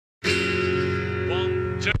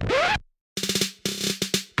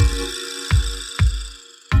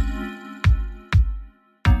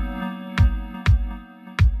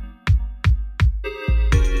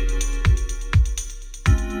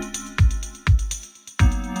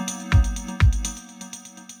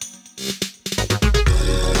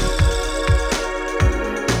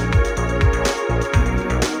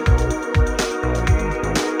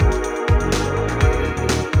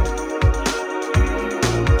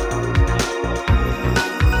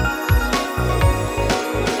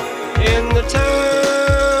the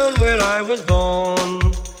town where I was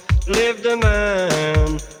born lived a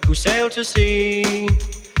man who sailed to sea,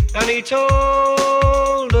 and he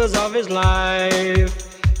told us of his life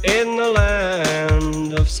in the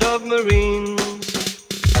land of submarines.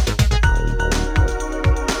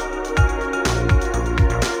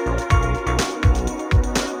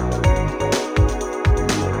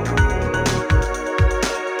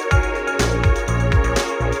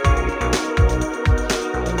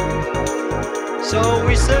 So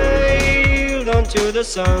we sailed onto the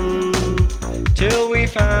sun till we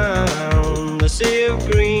found the sea of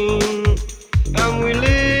green, and we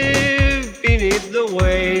lived beneath the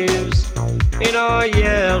waves in our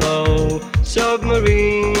yellow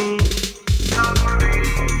submarine.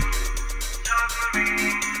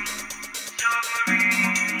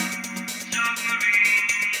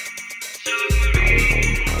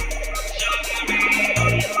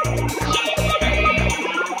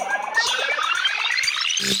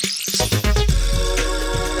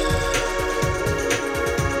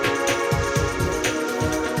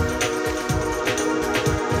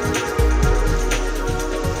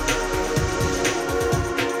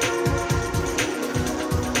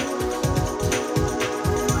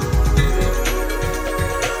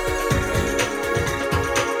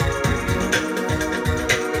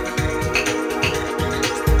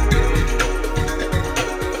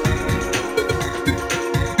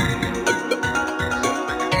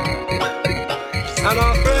 And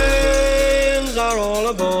our friends are all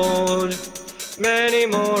aboard, many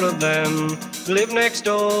more of them live next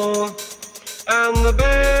door, and the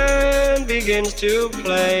band begins to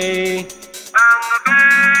play, and the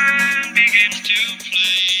band begins to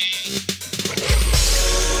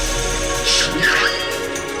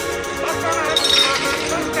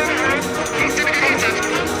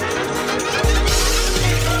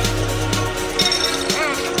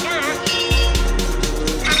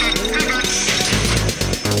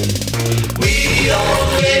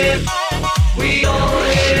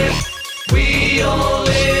We all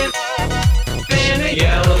live in a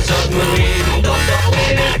yellow submarine.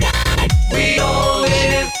 We all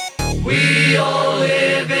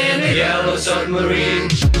live in a yellow submarine.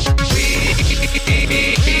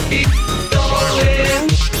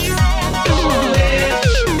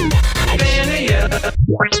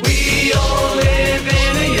 We all live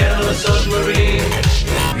in a yellow submarine.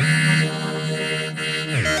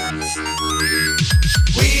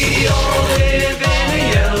 We all live in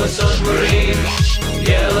a yellow submarine.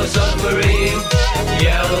 Yellow submarine,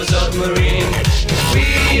 yellow submarine.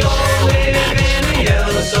 We all live in a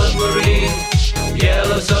yellow submarine.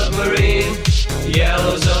 Yellow submarine,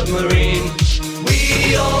 yellow submarine.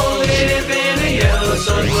 We all live in a yellow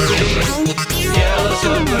submarine. Yellow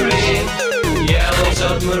submarine, yellow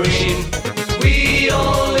submarine.